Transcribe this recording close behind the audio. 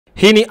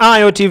Hii ni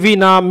Ayo TV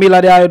na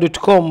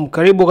millardayo.com.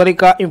 Karibu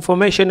katika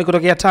information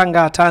kutokea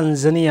Tanga,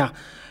 Tanzania.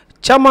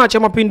 Chama cha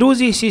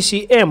Mapinduzi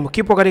CCM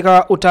kipo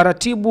katika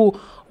utaratibu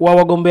wa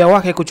wagombea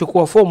wake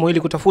kuchukua fomu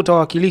ili kutafuta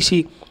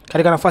wawakilishi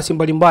katika nafasi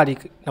mbalimbali,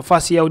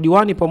 nafasi ya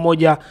udiwani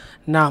pamoja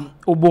na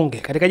ubunge.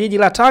 Katika jiji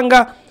la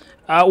Tanga,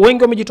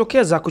 wengi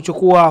wamejitokeza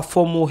kuchukua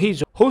fomu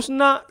hizo.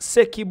 Husna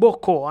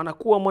Sekiboko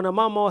anakuwa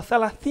mwanamama wa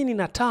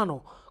 35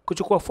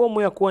 kuchukua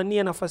fomu ya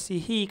kuwania nafasi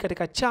hii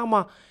katika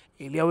chama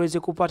ili aweze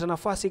kupata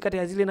nafasi kati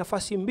ya zile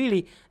nafasi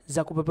mbili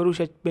za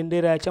kupeperusha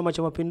bendera ya Chama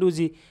cha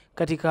Mapinduzi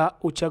katika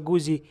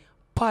uchaguzi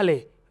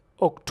pale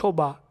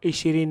Oktoba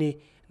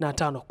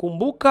 25.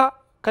 Kumbuka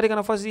katika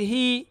nafasi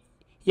hii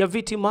ya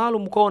viti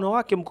maalum kwa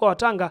wanawake mkoa wa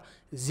Tanga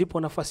zipo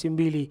nafasi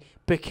mbili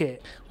pekee.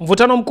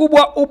 Mvutano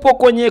mkubwa upo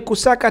kwenye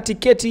kusaka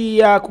tiketi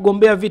ya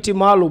kugombea viti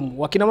maalum.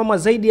 Wakina mama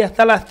zaidi ya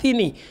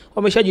 30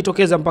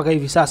 wameshajitokeza mpaka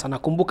hivi sasa, na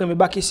kumbuka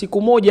imebaki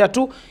siku moja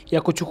tu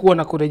ya kuchukua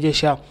na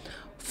kurejesha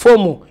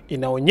fomu.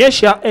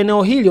 Inaonyesha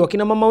eneo hili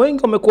wakina mama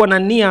wengi wamekuwa na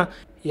nia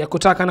ya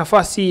kutaka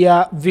nafasi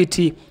ya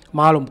viti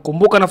maalum.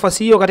 Kumbuka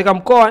nafasi hiyo katika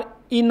mkoa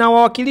ina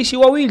wawakilishi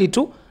wawili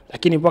tu,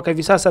 lakini mpaka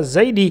hivi sasa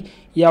zaidi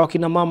ya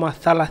wakina mama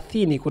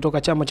 30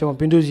 kutoka Chama cha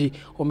Mapinduzi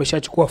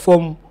wameshachukua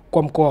fomu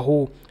kwa mkoa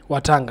huu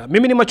wa Tanga.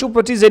 Mimi ni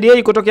Machupo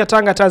Zaidi kutoka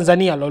Tanga,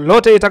 Tanzania.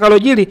 Lolote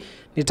litakalojiri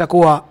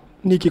nitakuwa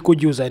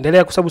nikikujuza.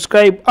 Endelea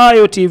kusubscribe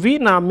Ayo TV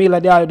na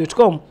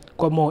millardayo.com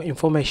kwa more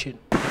information.